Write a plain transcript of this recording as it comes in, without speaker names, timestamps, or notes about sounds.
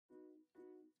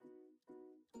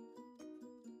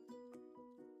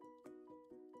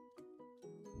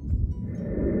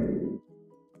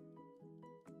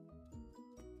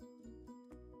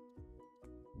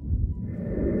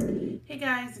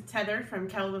guys, it's Heather from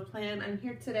Kell Plan. I'm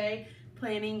here today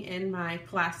planning in my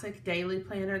classic daily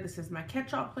planner. This is my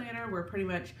catch-all planner where pretty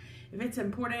much if it's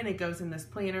important it goes in this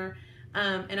planner.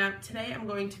 Today I'm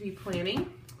going to be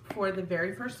planning for the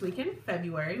very first week in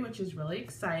February, which is really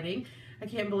exciting. I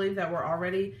can't believe that we're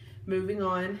already moving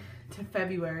on to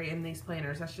February in these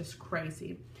planners. That's just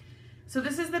crazy. So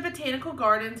this is the Botanical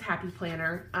Gardens Happy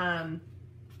Planner,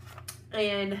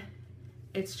 and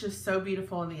it's just so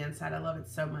beautiful on the inside. I love it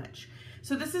so much.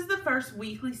 So this is the first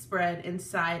weekly spread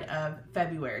inside of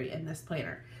February in this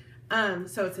planner.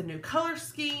 So it's a new color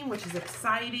scheme, which is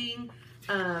exciting,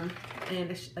 and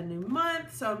a new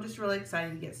month. So I'm just really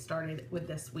excited to get started with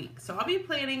this week. So I'll be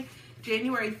planning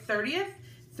January 30th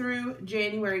through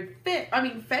February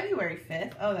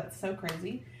 5th. Oh, that's so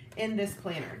crazy, in this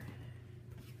planner.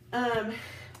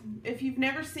 If you've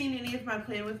never seen any of my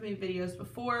Plan With Me videos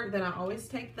before, then I always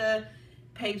take the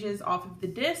pages off of the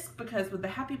disc, because with the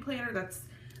Happy Planner, that's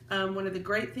one of the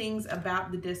great things about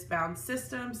the disc bound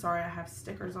system. Sorry, I have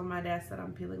stickers on my desk that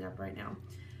I'm peeling up right now.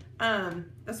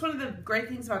 That's one of the great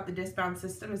things about the disc bound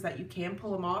system, is that you can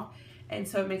pull them off, and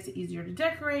so it makes it easier to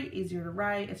decorate, easier to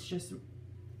write. It's just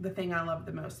the thing I love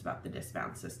the most about the disc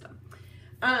bound system.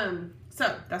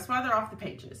 So that's why they're off the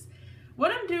pages.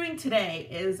 What I'm doing today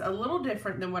is a little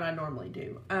different than what I normally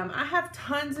do. I have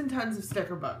tons and tons of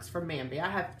sticker books from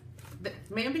Mambi.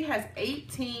 Mambi has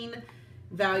 18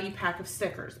 value pack of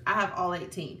stickers. I have all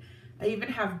 18. I even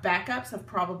have backups of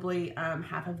probably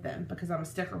half of them, because I'm a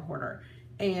sticker hoarder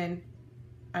and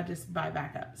I just buy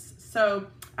backups. So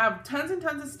I have tons and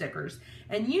tons of stickers,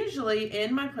 and usually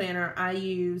in my planner I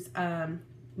use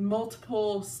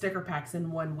multiple sticker packs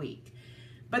in 1 week.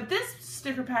 But this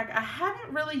sticker pack, I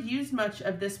haven't really used much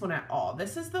of this one at all.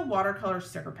 This is the watercolor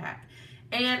sticker pack.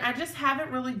 And I just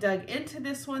haven't really dug into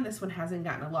this one. This one hasn't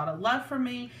gotten a lot of love from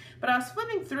me. But I was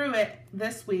flipping through it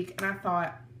this week and I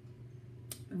thought,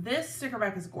 this sticker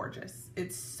pack is gorgeous.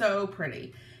 It's so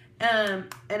pretty.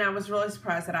 And I was really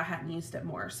surprised that I hadn't used it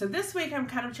more. So this week I'm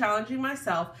kind of challenging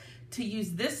myself to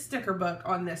use this sticker book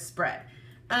on this spread.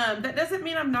 That doesn't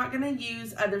mean I'm not going to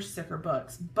use other sticker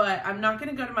books, but I'm not going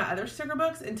to go to my other sticker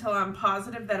books until I'm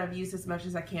positive that I've used as much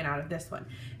as I can out of this one.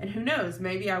 And who knows,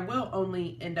 maybe I will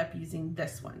only end up using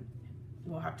this one.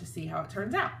 We'll have to see how it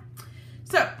turns out.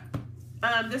 So,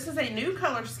 this is a new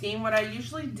color scheme. What I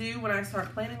usually do when I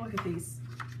start planning, look at these.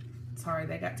 Sorry,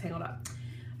 they got tangled up.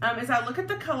 Is I look at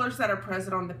the colors that are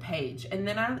present on the page, and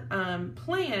then I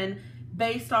plan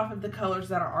based off of the colors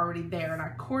that are already there, and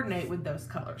I coordinate with those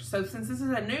colors. So since this is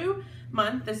a new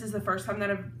month, this is the first time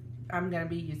that I'm going to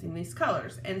be using these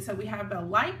colors. And so we have a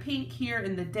light pink here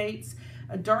in the dates,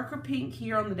 a darker pink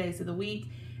here on the days of the week,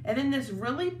 and then this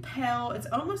really pale, it's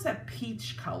almost a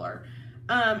peach color,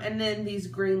 and then these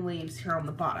green leaves here on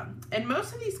the bottom. And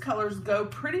most of these colors go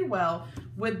pretty well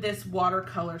with this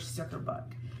watercolor sticker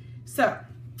book. So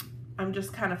I'm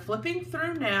just kind of flipping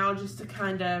through now just to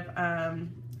kind of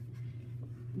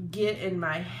get in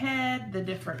my head the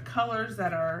different colors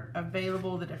that are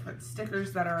available, the different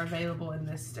stickers that are available in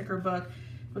this sticker book,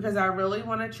 because I really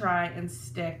want to try and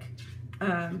stick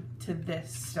to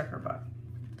this sticker book.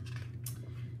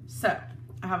 So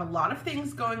I have a lot of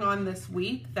things going on this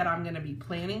week that I'm going to be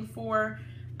planning for.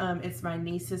 It's my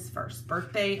niece's first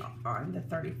birthday on the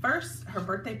 31st. Her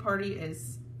birthday party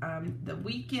is the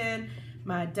weekend.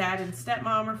 My dad and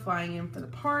stepmom are flying in for the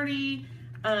party.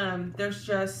 There's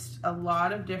just a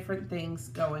lot of different things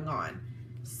going on.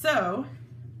 So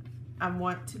I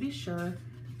want to be sure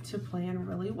to plan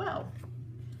really well.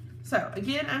 So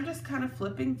again, I'm just kind of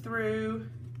flipping through,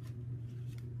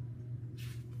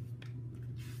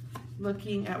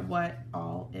 looking at what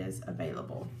all is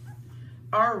available.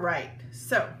 All right,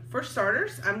 so for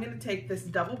starters, I'm going to take this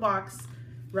double box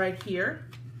right here.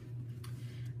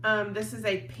 This is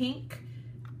a pink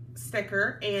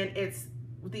sticker, and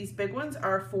these big ones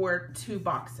are for 2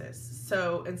 boxes.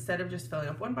 So instead of just filling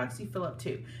up 1 box, you fill up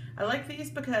 2. I like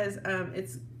these because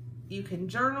you can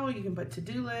journal, you can put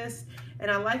to-do lists,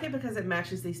 and I like it because it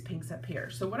matches these pinks up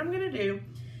here. So what I'm going to do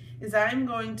is I'm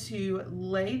going to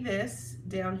lay this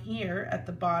down here at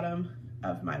the bottom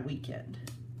of my weekend.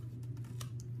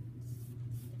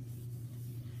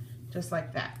 Just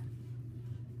like that.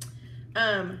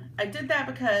 I did that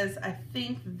because I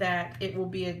think that it will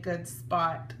be a good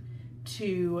spot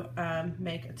to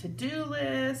make a to-do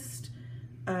list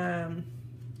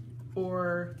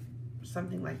or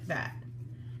something like that.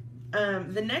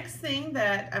 The next thing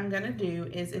that I'm gonna do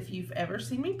is, if you've ever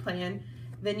seen me plan,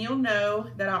 then you'll know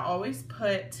that I always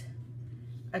put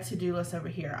a to-do list over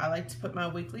here. I like to put my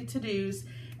weekly to-dos,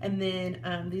 and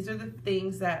then these are the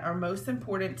things that are most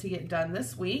important to get done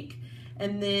this week.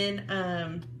 And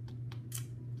then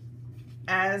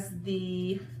as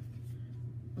the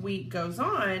week goes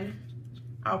on,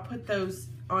 I'll put those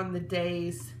on the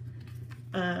days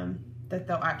that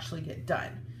they'll actually get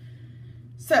done.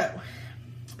 So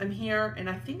I'm here, and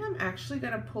I think I'm actually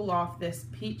going to pull off this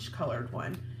peach colored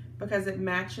one because it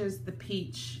matches the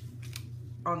peach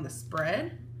on the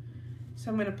spread.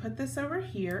 So I'm going to put this over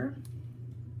here.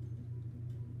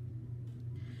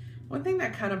 One thing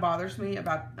that kind of bothers me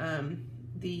about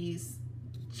these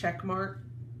check marks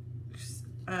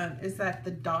is that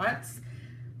the dots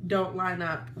don't line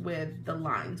up with the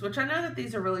lines, which I know that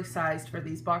these are really sized for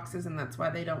these boxes and that's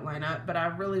why they don't line up, but I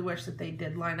really wish that they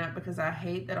did line up because I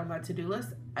hate that on my to-do list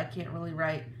I can't really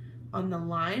write on the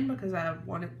line because I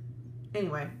want it.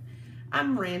 Anyway,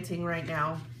 I'm ranting right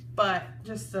now, but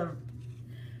just a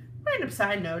random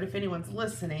side note if anyone's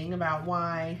listening about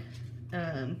why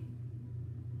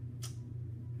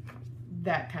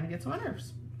that kind of gets on my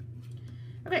nerves.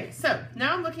 Okay, so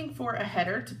now I'm looking for a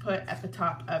header to put at the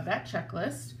top of that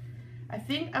checklist. I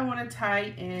think I want to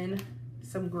tie in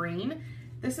some green.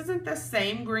 This isn't the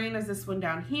same green as this one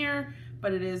down here,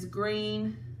 but it is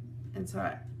green, and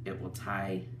so it will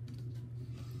tie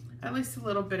at least a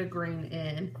little bit of green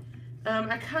in.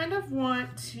 I kind of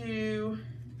want to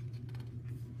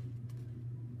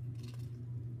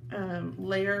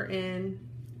layer in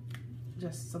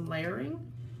just some layering.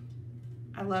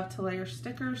 I love to layer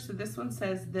stickers, so this one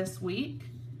says this week.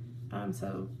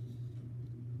 So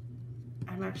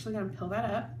I'm actually going to peel that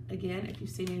up. Again, if you've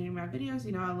seen any of my videos,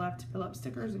 you know I love to peel up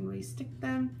stickers and re-stick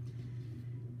them.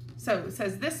 So it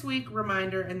says this week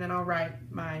reminder, and then I'll write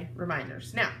my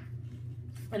reminders. Now,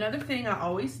 another thing I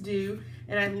always do,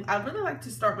 and I really like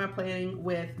to start my planning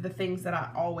with the things that I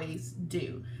always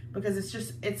do because it's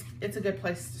just, it's a good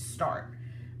place to start.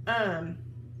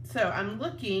 So I'm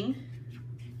looking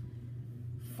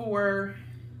for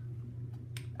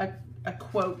a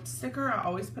quote sticker. I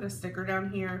always put a sticker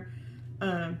down here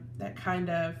that kind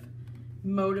of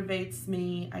motivates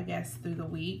me, I guess, through the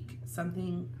week.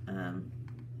 Something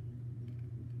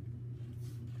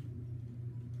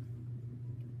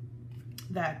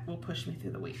that will push me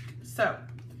through the week. So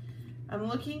I'm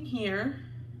looking here.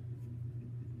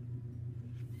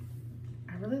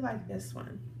 I really like this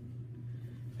one,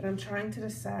 but I'm trying to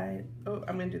decide. Oh,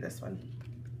 I'm gonna do this one.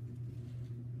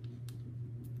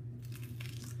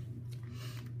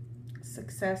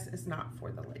 Success is not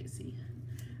for the lazy.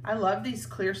 I love these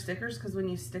clear stickers because when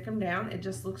you stick them down, it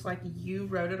just looks like you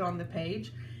wrote it on the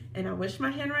page. And I wish my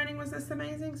handwriting was this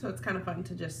amazing, so it's kind of fun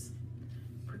to just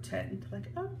pretend like,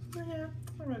 oh yeah,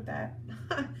 I wrote that.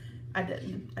 I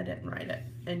didn't write it,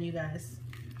 and you guys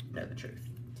know the truth.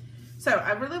 So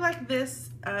I really like this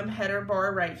header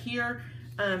bar right here.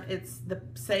 It's the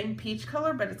same peach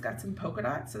color, but it's got some polka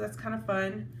dots, so that's kind of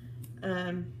fun.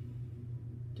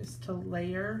 Just to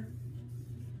layer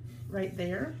right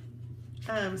there.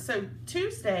 So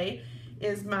Tuesday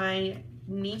is my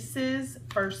niece's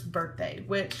first birthday,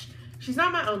 which she's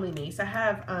not my only niece. I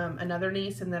have another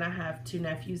niece, and then I have 2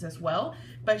 nephews as well,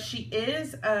 but she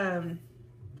is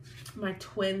my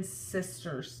twin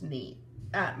sister's niece,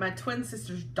 my twin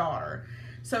sister's daughter.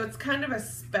 So it's kind of a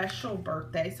special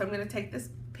birthday. So I'm going to take this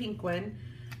pink one.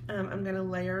 I'm going to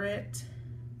layer it.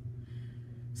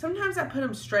 Sometimes I put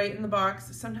them straight in the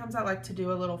box. Sometimes I like to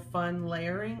do a little fun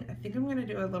layering. I think I'm going to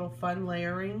do a little fun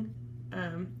layering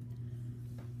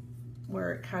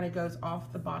where it kind of goes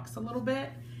off the box a little bit.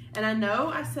 And I know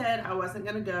I said I wasn't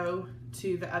going to go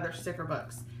to the other sticker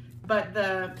books, but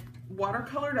the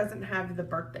watercolor doesn't have the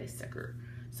birthday sticker.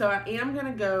 So I am going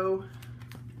to go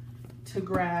to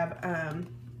grab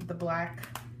the black,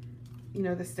 you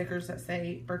know, the stickers that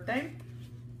say birthday.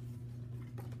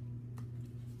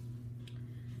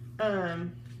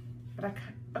 But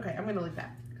okay, I'm going to leave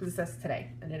that because it says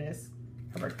today, and it is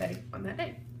her birthday on that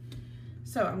day.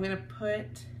 So I'm going to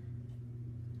put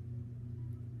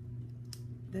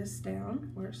this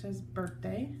down where it says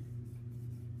birthday.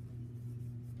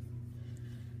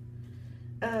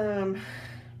 And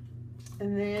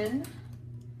then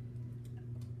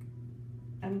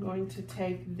I'm going to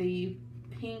take the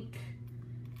pink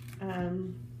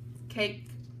cake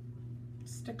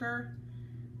sticker.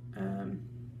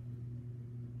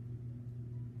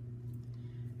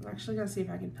 I'm actually going to see if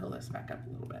I can peel this back up a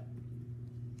little bit.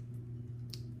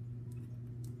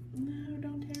 No,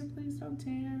 don't tear, please don't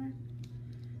tear.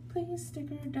 Please,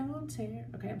 sticker, don't tear.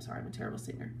 Okay, I'm sorry, I'm a terrible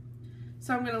singer.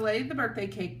 So I'm going to lay the birthday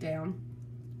cake down,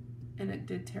 and it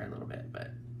did tear a little bit, but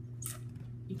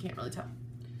you can't really tell.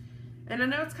 And I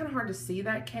know it's kind of hard to see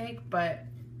that cake, but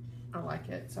I like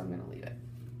it, so I'm going to leave it.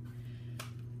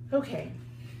 Okay.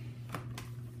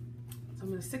 So I'm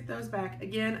going to stick those back.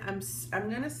 Again, I'm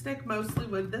going to stick mostly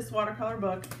with this watercolor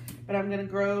book, but I'm going to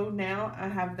grow now. I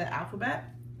have the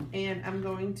alphabet, and I'm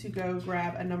going to go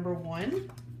grab a number 1.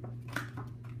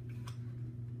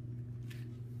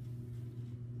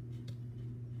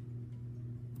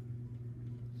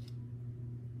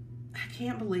 I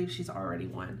can't believe she's already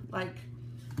 1. Like,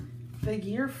 the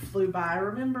year flew by. I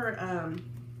remember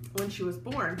when she was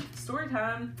born, story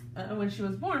time, when she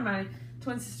was born, my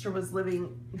twin sister was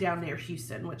living down near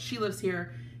Houston, which she lives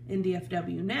here in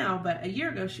DFW now, but a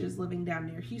year ago she was living down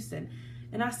near Houston.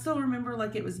 And I still remember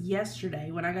like it was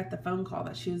yesterday when I got the phone call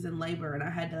that she was in labor, and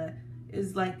I had to, it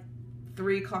was like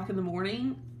 3 o'clock in the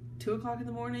morning, 2 o'clock in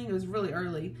the morning, it was really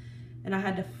early, and I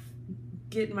had to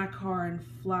get in my car and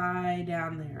fly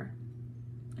down there.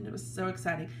 And it was so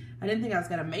exciting. I didn't think I was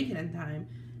gonna make it in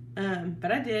time,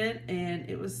 but I did, and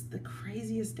it was the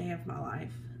craziest day of my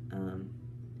life.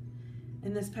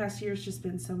 And this past year has just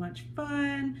been so much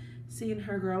fun, seeing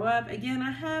her grow up. Again, I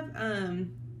have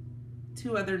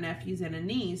 2 other nephews and a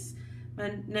niece.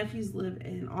 My nephews live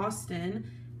in Austin,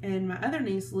 and my other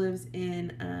niece lives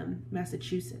in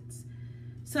Massachusetts.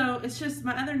 So it's just,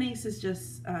 my other niece is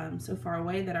just so far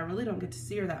away that I really don't get to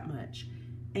see her that much.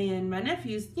 And my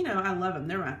nephews, you know, I love them.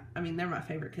 They're my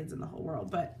favorite kids in the whole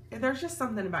world. But there's just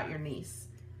something about your niece,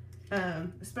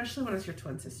 especially when it's your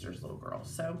twin sister's little girl.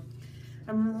 So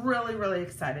I'm really, really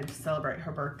excited to celebrate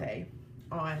her birthday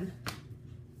on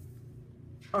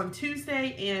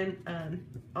Tuesday and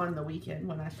on the weekend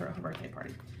when I throw her birthday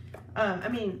party. I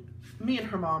mean, me and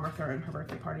her mom are throwing her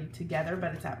birthday party together,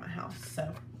 but it's at my house.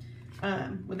 So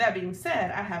with that being said,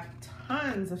 I have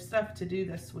tons of stuff to do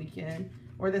this weekend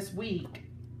or this week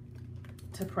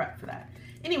to prep for that.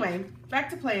 Anyway, back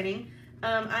to planning.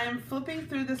 I am flipping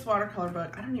through this watercolor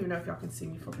book. I don't even know if y'all can see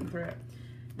me flipping through it.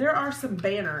 There are some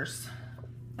banners.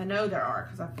 I know there are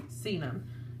because I've seen them.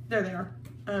 There they are.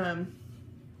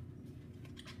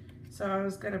 So I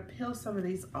was going to peel some of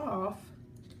these off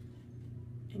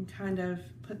and kind of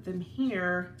put them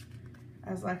here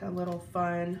as like a little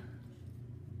fun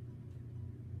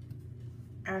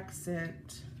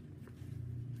accent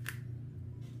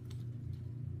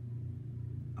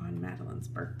on Madeline's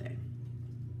birthday.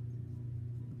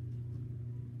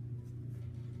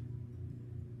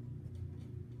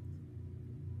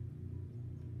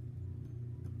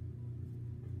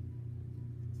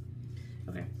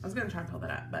 Okay, I was gonna try and pull that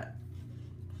up, but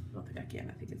I don't think I can.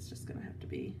 I think it's just gonna have to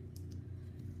be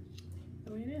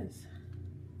the way it is.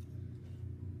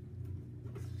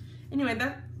 Anyway,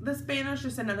 this banner is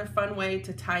just another fun way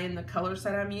to tie in the colors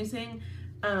that I'm using,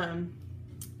 and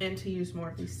to use more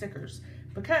of these stickers.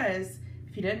 Because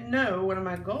if you didn't know, one of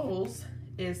my goals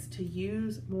is to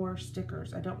use more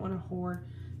stickers. I don't want to hoard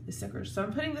the stickers. So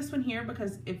I'm putting this one here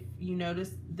because if you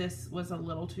notice, this was a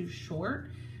little too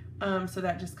short. So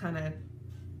that just kind of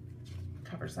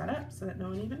covers that up so that no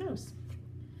one even knows.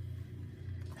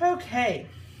 Okay,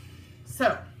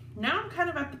 so now I'm kind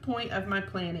of at the point of my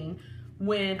planning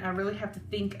when I really have to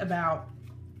think about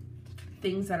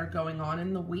things that are going on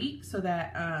in the week so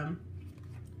that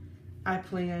I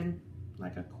plan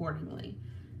like accordingly.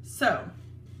 So,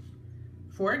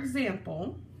 for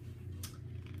example,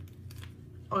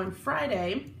 on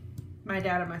Friday, my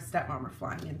dad and my stepmom are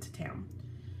flying into town.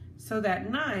 So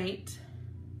that night,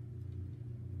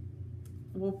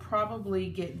 we'll probably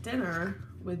get dinner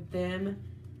with them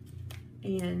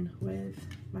and with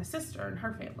my sister and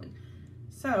her family.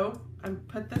 So I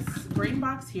put this green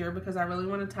box here because I really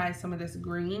want to tie some of this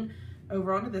green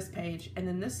over onto this page, and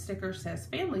then this sticker says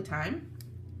family time.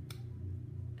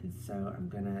 And so I'm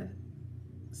gonna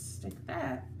stick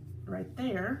that right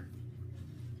there.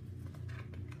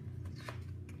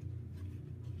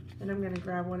 And I'm gonna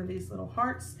grab one of these little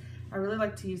hearts. I really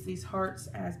like to use these hearts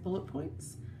as bullet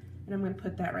points, and I'm gonna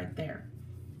put that right there.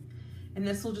 And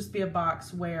this will just be a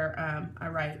box where I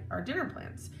write our dinner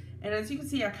plans. And as you can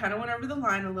see, I kind of went over the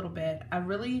line a little bit. I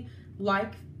really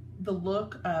like the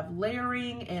look of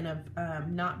layering and of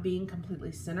not being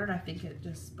completely centered. I think it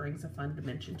just brings a fun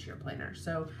dimension to your planner.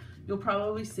 So you'll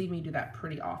probably see me do that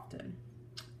pretty often.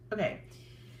 Okay,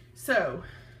 so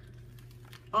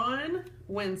on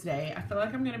Wednesday, I feel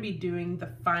like I'm gonna be doing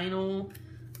the final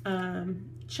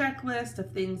checklist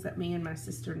of things that me and my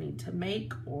sister need to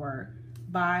make or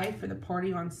buy for the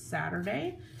party on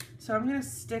Saturday. So I'm gonna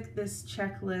stick this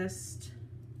checklist.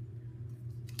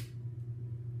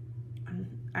 I'm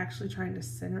actually trying to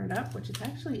center it up, which is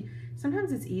actually,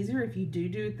 sometimes it's easier if you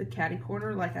do the catty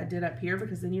corner like I did up here,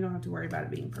 because then you don't have to worry about it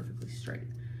being perfectly straight.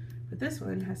 But this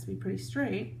one has to be pretty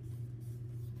straight.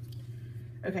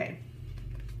 Okay,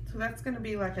 so that's gonna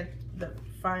be like the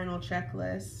final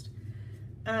checklist.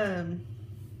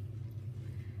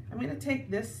 I'm going to take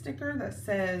this sticker that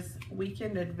says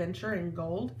Weekend Adventure in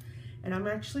gold, and I'm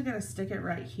actually going to stick it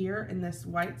right here in this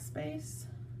white space.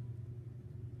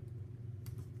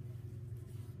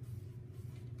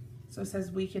 So it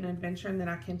says Weekend Adventure, and then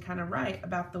I can kind of write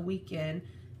about the weekend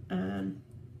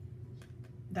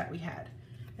that we had.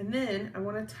 And then I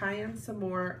want to tie in some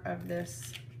more of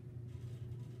this.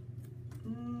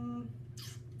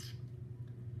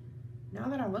 Now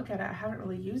that I look at it, I haven't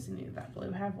really used any of that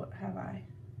blue, have I?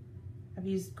 I've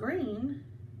used green,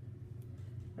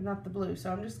 but not the blue.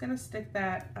 So I'm just going to stick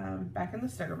that back in the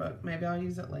sticker book. Maybe I'll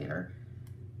use it later.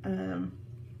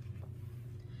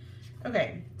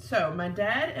 Okay, so my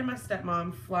dad and my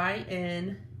stepmom fly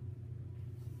in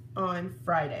on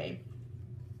Friday.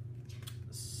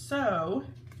 So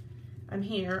I'm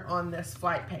here on this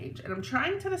flight page, and I'm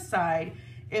trying to decide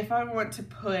if I want to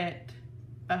put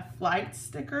a flight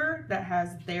sticker that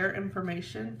has their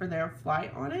information for their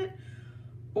flight on it,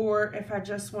 or if I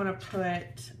just want to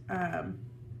put, I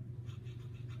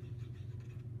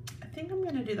think I'm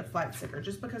going to do the flight sticker,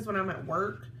 just because when I'm at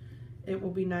work, it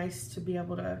will be nice to be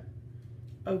able to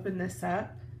open this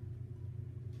up.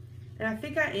 And I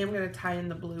think I am going to tie in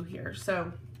the blue here.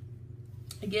 So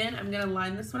again, I'm going to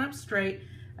line this one up straight.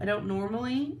 I don't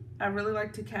normally, I really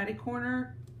like to catty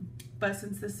corner, but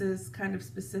since this is kind of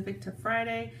specific to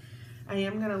Friday, I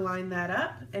am going to line that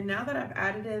up. And now that I've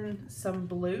added in some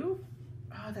blue,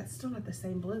 oh, that's still not the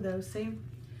same blue though. See,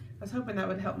 I was hoping that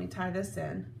would help me tie this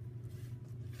in,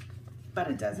 but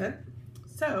it doesn't.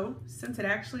 So since it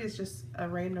actually is just a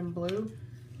random blue,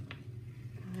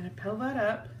 I'm going to pill that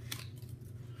up,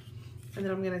 and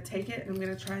then I'm going to take it and I'm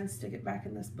going to try and stick it back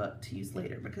in this book to use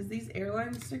later, because these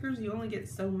airline stickers, you only get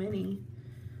so many,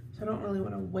 so I don't really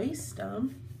want to waste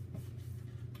them.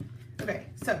 Okay,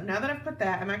 so now that I've put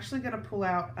that, I'm actually going to pull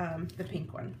out the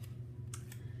pink one,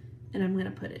 and I'm going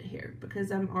to put it here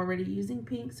because I'm already using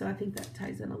pink, so I think that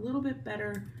ties in a little bit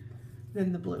better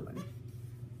than the blue one.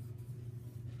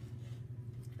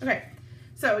 Okay.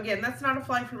 So again, that's not a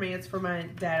flight for me, it's for my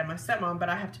dad and my stepmom, but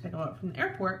I have to pick them up from the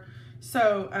airport.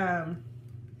 So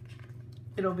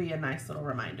it'll be a nice little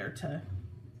reminder to,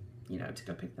 you know, to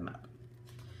go pick them up.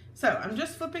 So I'm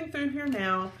just flipping through here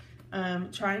now,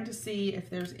 trying to see if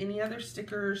there's any other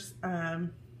stickers that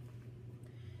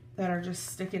are just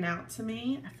sticking out to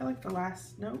me. I feel like the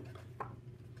last, nope.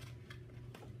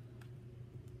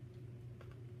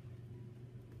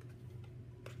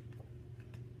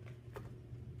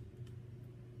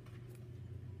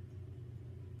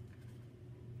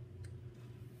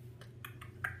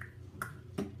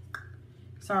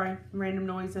 Sorry, random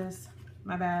noises,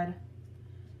 my bad.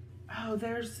 Oh,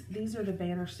 these are the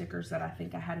banner stickers that I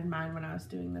think I had in mind when I was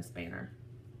doing this banner.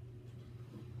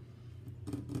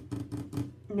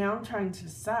 Now I'm trying to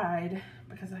decide,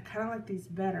 because I kind of like these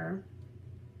better.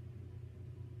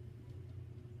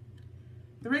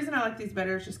 The reason I like these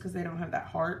better is just because they don't have that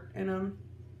heart in them.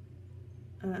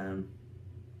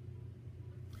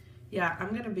 Yeah, I'm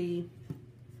going to be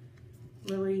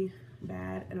really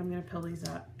bad, and I'm going to pill these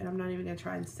up, and I'm not even going to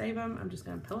try and save them. I'm just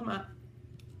going to pill them up.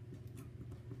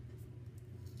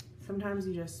 Sometimes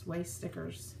you just waste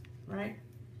stickers, right?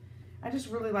 I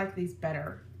just really like these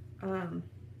better.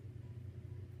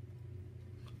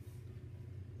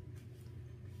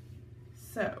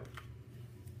 So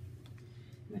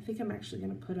I think I'm actually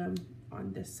going to put them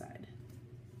on this side.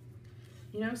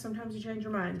 You know, sometimes you change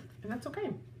your mind, and that's okay.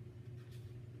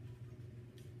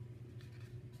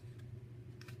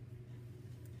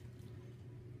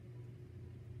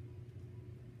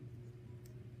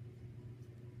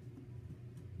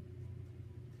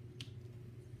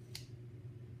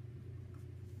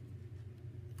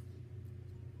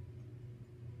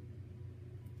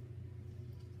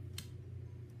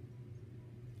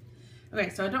 Okay,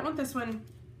 so I don't want this one,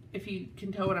 if you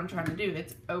can tell what I'm trying to do,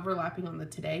 it's overlapping on the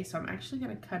today, so I'm actually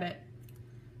going to cut it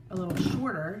a little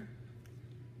shorter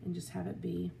and just have it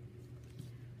be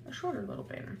a shorter little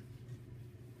banner.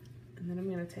 And then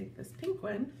I'm going to take this pink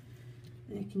one,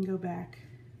 and it can go back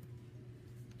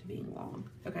to being long.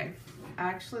 Okay, I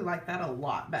actually like that a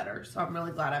lot better, so I'm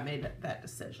really glad I made that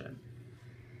decision.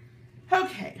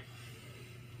 Okay,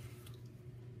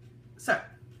 so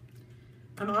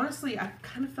I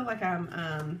kind of feel like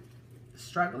I'm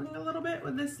struggling a little bit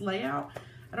with this layout.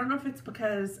 I don't know if it's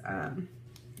because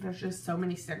there's just so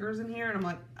many stickers in here, and I'm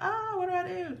like, oh, what do I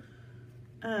do?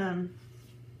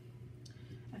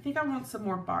 I think I want some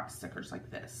more box stickers like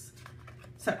this.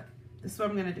 So this is what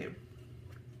I'm gonna do.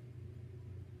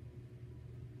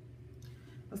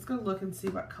 Let's go look and see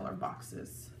what color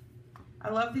boxes.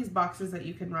 I love these boxes that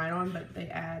you can write on, but they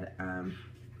add a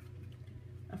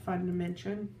fun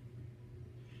dimension.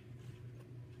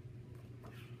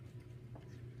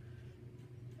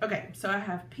 Okay, so I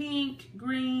have pink,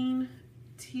 green,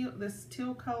 teal, this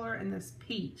teal color, and this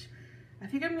peach. I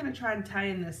think I'm gonna try and tie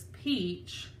in this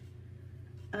peach.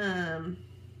 I'm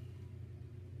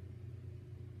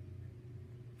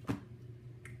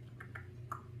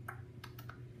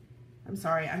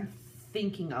sorry, I'm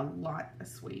thinking a lot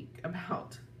this week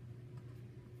about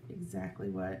exactly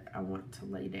what I want to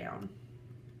lay down.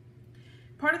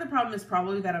 Part of the problem is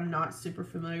probably that I'm not super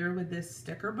familiar with this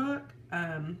sticker book.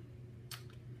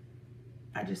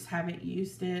 I just haven't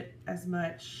used it as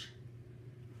much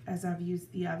as I've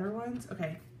used the other ones.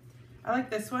 Okay, I like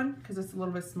this one because it's a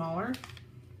little bit smaller.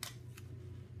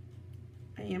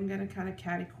 I am going to kind of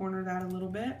catty corner that a little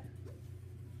bit.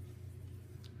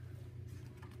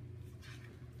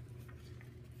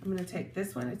 I'm going to take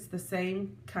this one, it's the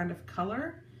same kind of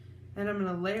color, and I'm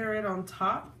going to layer it on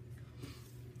top.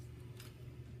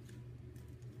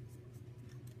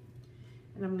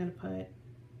 And I'm going to put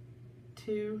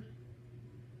 2,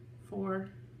 4,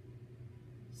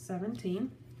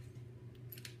 17.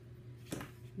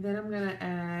 Then I'm going to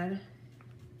add,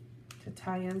 to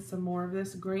tie in some more of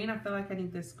this green. I feel like I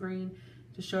need this green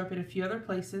to show up in a few other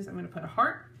places. I'm going to put a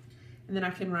heart, and then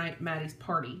I can write Maddie's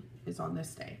party is on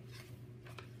this day.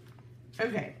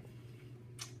 Okay.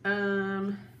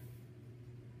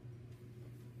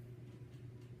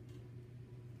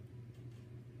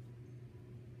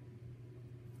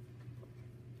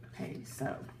 Okay,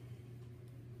 so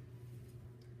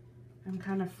I'm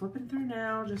kind of flipping through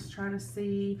now, just trying to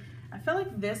see. I feel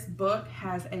like this book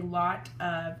has a lot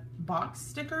of box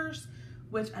stickers,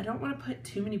 which I don't want to put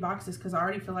too many boxes because I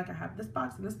already feel like I have this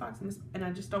box and this box and this, and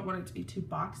I just don't want it to be too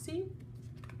boxy.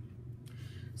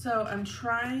 So I'm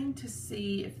trying to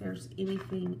see if there's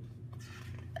anything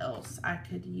else I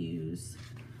could use.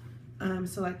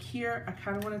 So like here, I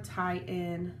kind of want to tie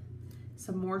in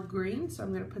some more green. So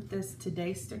I'm going to put this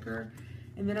today sticker,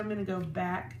 and then I'm going to go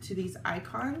back to these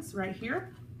icons right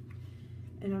here.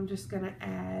 And I'm just going to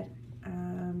add, I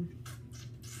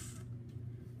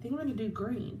think I'm going to do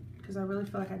green because I really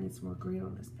feel like I need some more green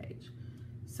on this page.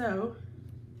 So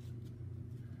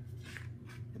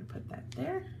I'm going to put that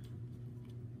there.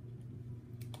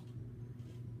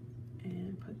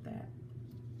 And put that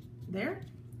there.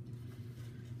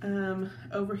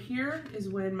 Over here is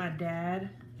when my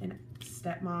dad and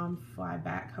stepmom fly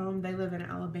back home. They live in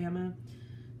Alabama.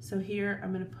 So here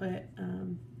I'm going to put,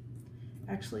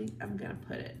 actually I'm going to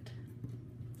put it,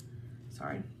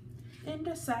 sorry,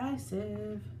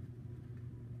 indecisive.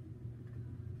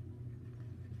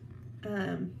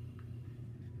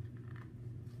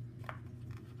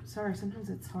 Sorry, sometimes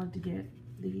it's hard to get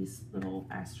these little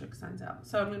asterisk signs out.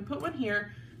 So I'm going to put one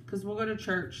here because we'll go to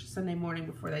church Sunday morning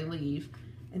before they leave.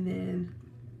 And then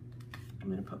I'm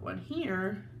going to put one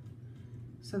here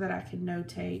so that I can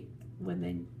notate when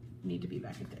they need to be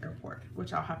back at the airport,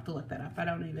 which I'll have to look that up. I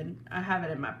have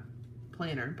it in my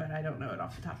planner, but I don't know it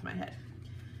off the top of my head.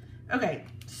 Okay,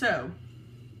 so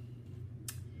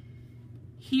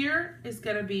here is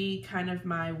going to be kind of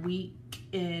my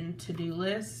weekend to-do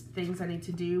list, things I need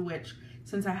to do, which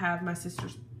since I have my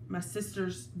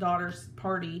sister's daughter's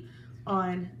party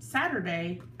on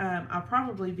Saturday, I'll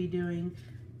probably be doing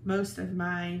most of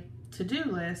my to-do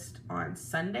list on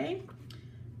Sunday.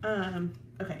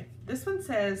 Okay, this one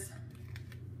says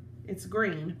it's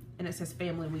green and it says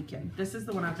family weekend. This is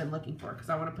the one I've been looking for because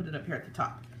I want to put it up here at the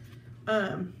top.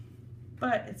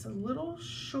 But it's a little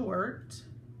short.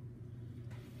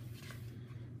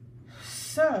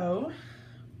 So,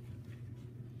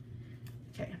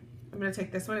 okay, I'm going to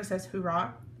take this one. It says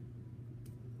hoorah.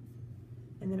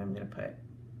 And then I'm going to put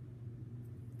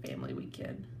family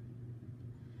weekend.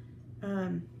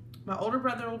 My older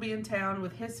brother will be in town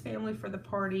with his family for the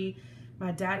party.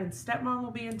 My dad and stepmom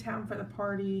will be in town for the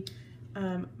party.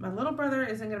 My little brother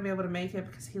isn't going to be able to make it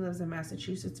because he lives in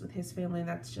Massachusetts with his family, and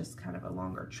that's just kind of a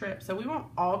longer trip. So we won't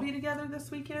all be together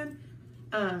this weekend,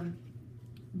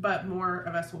 but more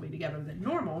of us will be together than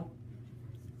normal.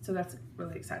 So that's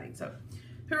really exciting. So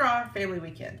hoorah, family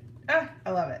weekend. Ah,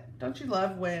 I love it. Don't you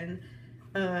love when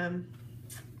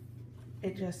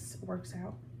it just works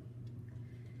out?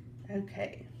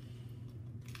 Okay.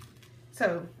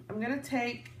 So I'm going to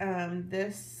take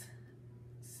this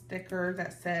sticker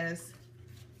that says,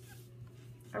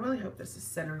 I really hope this is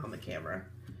centered on the camera.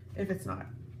 If it's not,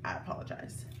 I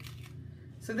apologize.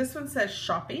 So this one says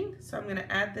shopping. So I'm going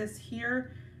to add this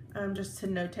here just to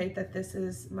notate that this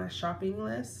is my shopping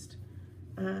list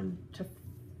to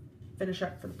finish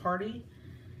up for the party.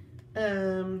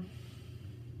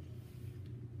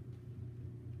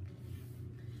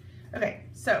 Okay,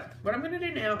 so what I'm going to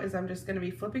do now is I'm just going to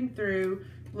be flipping through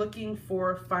looking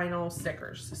for final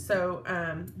stickers. So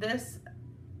this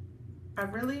I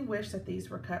really wish that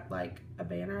these were cut like a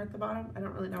banner at the bottom. I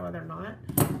don't really know why they're not.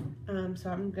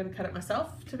 So I'm gonna cut it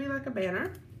myself to be like a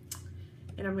banner.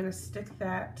 And I'm gonna stick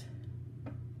that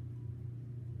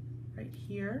right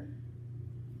here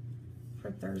for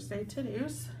Thursday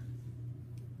to-dos.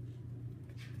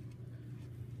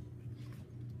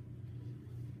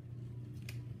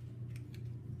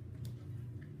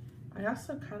 I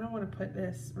also kind of want to put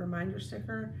this reminder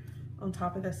sticker on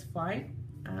top of this flight,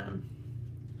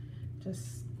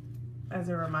 just as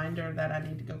a reminder that I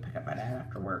need to go pick up my dad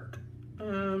after work.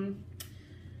 Okie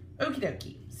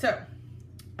dokie. So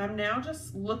I'm now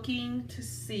just looking to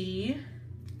see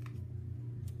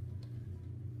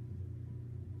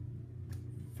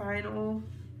final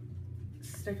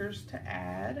stickers to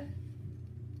add.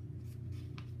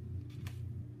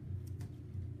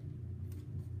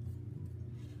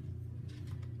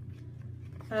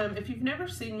 If you've never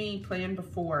seen me plan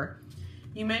before,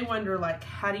 you may wonder, like,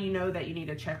 how do you know that you need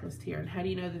a checklist here? And how do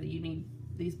you know that you need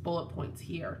these bullet points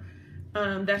here?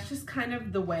 That's just kind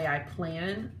of the way I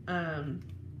plan.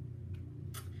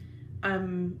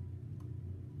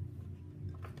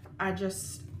 I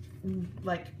just,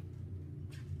 like,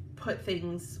 put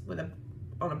things on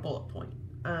a bullet point.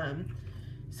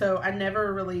 So I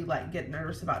never really, like, get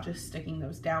nervous about just sticking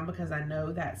those down because I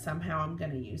know that somehow I'm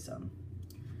going to use them.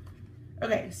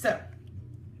 Okay, so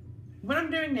what I'm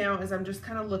doing now is I'm just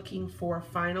kind of looking for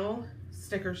final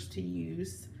stickers to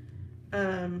use.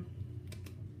 I'm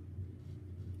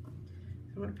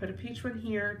going to put a peach one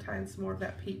here, tie in some more of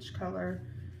that peach color.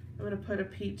 I'm going to put a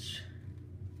peach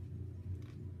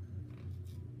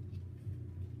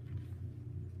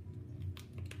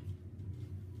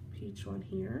one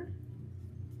here.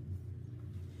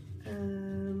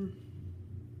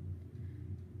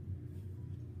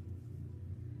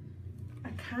 I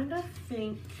kind of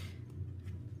think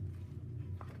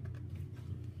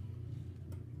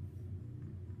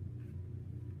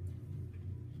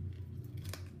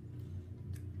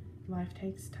life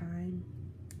takes time.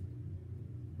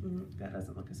 That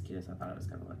doesn't look as cute as I thought it was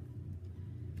going to look.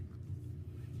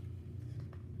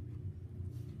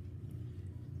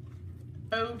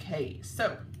 Okay,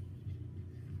 so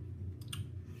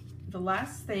the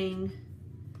last thing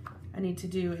I need to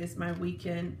do is my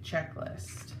weekend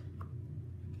checklist.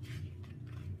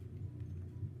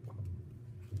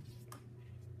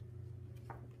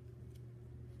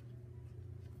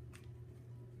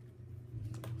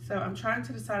 So I'm trying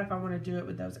to decide if I want to do it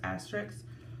with those asterisks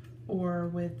or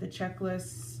with the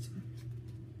checklist,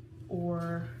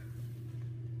 or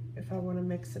if I want to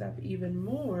mix it up even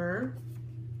more.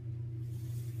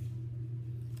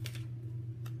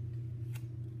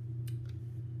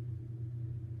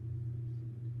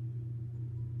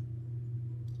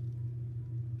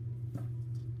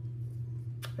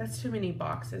 That's too many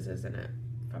boxes, isn't it?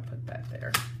 If I put that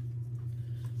there.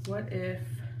 What if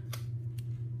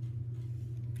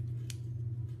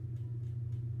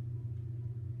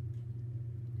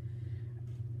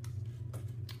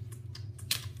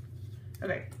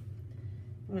okay,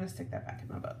 I'm gonna stick that back in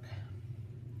my book.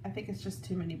 I think it's just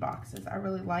too many boxes. I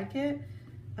really like it,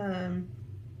 but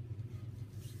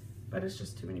it's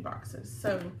just too many boxes.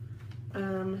 So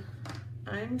I'm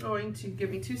going to,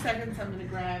 give me 2 seconds, I'm gonna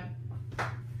grab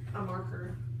a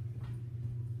marker.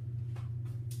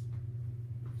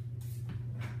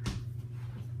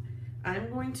 I'm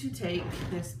going to take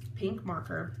this pink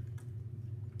marker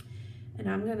and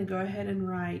I'm going to go ahead and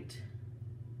write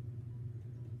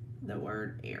the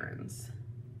word errands.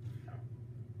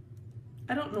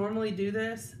 I don't normally do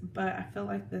this, but I feel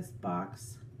like this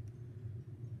box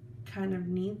kind of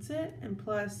needs it, and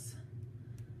plus,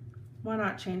 why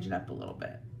not change it up a little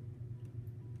bit?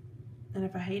 And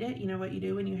if I hate it, you know what you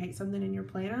do when you hate something in your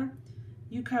planner?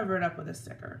 You cover it up with a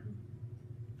sticker.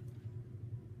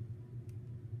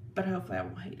 But hopefully I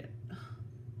won't hate it.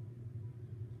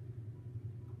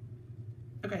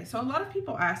 Okay, so a lot of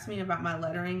people ask me about my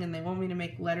lettering and they want me to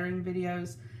make lettering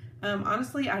videos.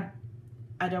 Honestly, I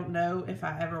don't know if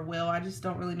I ever will. I just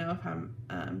don't really know if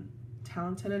I'm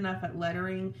talented enough at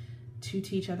lettering to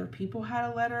teach other people how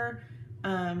to letter.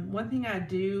 One thing I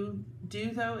do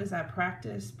though is I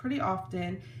practice pretty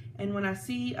often, and when I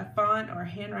see a font or a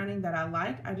handwriting that I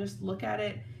like, I just look at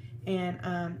it and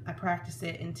I practice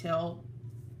it until,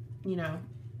 you know,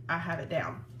 I have it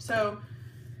down. So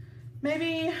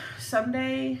maybe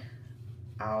someday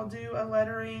I'll do a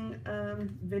lettering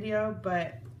video,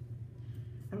 but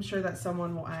I'm sure that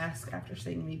someone will ask after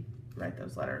seeing me write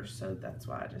those letters, so that's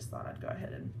why I just thought I'd go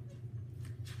ahead and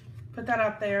put that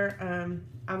out there.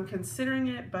 I'm considering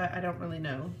it, but I don't really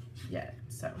know yet.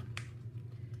 So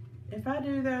if I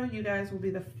do though, you guys will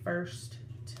be the first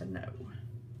to know.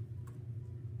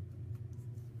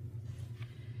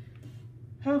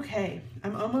 Okay,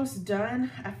 I'm almost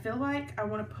done. I feel like I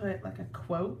want to put like a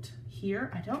quote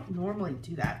here. I don't normally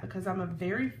do that because I'm a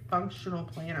very functional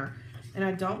planner and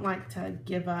I don't like to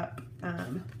give up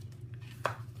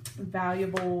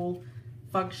valuable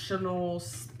functional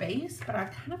space, but I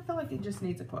kind of feel like it just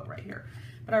needs a quote right here.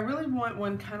 But I really want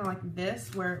one kind of like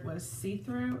this where it was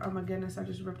see-through. Oh my goodness, I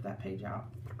just ripped that page out.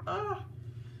 Oh.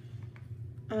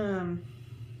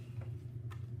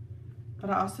 But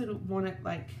I also want it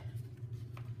like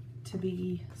to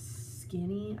be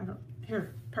skinny.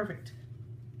 Here, perfect.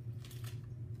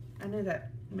 I knew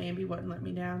that Mambi wouldn't let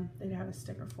me down. They'd have a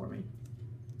sticker for me.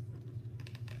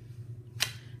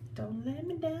 Don't let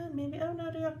me down, Mambi. Oh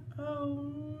no, dear.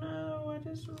 Oh no, I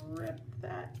just ripped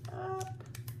that up.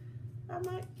 I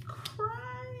might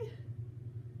cry.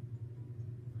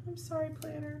 I'm sorry,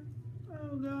 planner.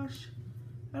 Oh gosh.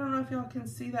 I don't know if y'all can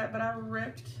see that, but I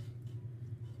ripped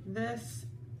this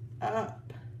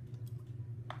up.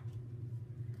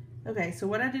 Okay, so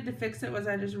what I did to fix it was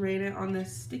I just ran it on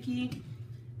this sticky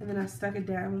and then I stuck it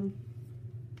down.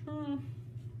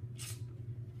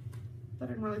 That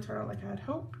didn't really turn out like I had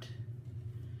hoped.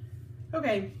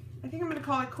 Okay, I think I'm gonna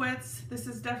call it quits. This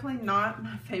is definitely not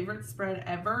my favorite spread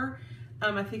ever.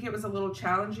 I think it was a little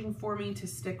challenging for me to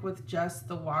stick with just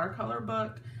the watercolor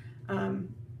book.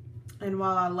 And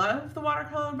while I love the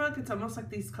watercolor book, it's almost like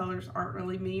these colors aren't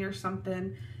really me or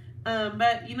something.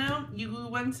 But you know, you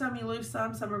win some, you lose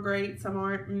some. Some are great, some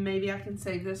aren't. Maybe I can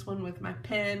save this one with my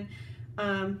pen.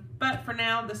 But for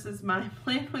now, this is my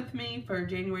plan with me for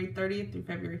January 30th through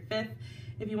February 5th.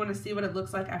 If you want to see what it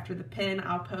looks like after the pen,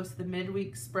 I'll post the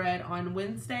midweek spread on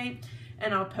Wednesday,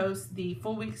 and I'll post the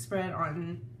full week spread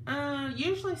on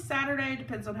usually Saturday.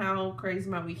 Depends on how crazy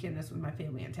my weekend is with my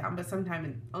family in town, but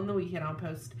sometime on the weekend I'll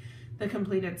post the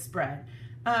completed spread.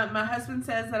 My husband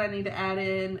says that I need to add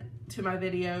in to my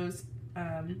videos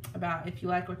about if you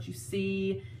like what you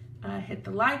see, hit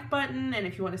the like button, and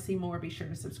if you want to see more, be sure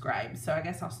to subscribe. So I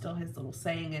guess I'll steal his little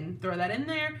saying and throw that in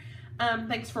there.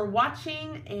 Thanks for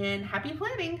watching, and happy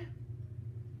planning!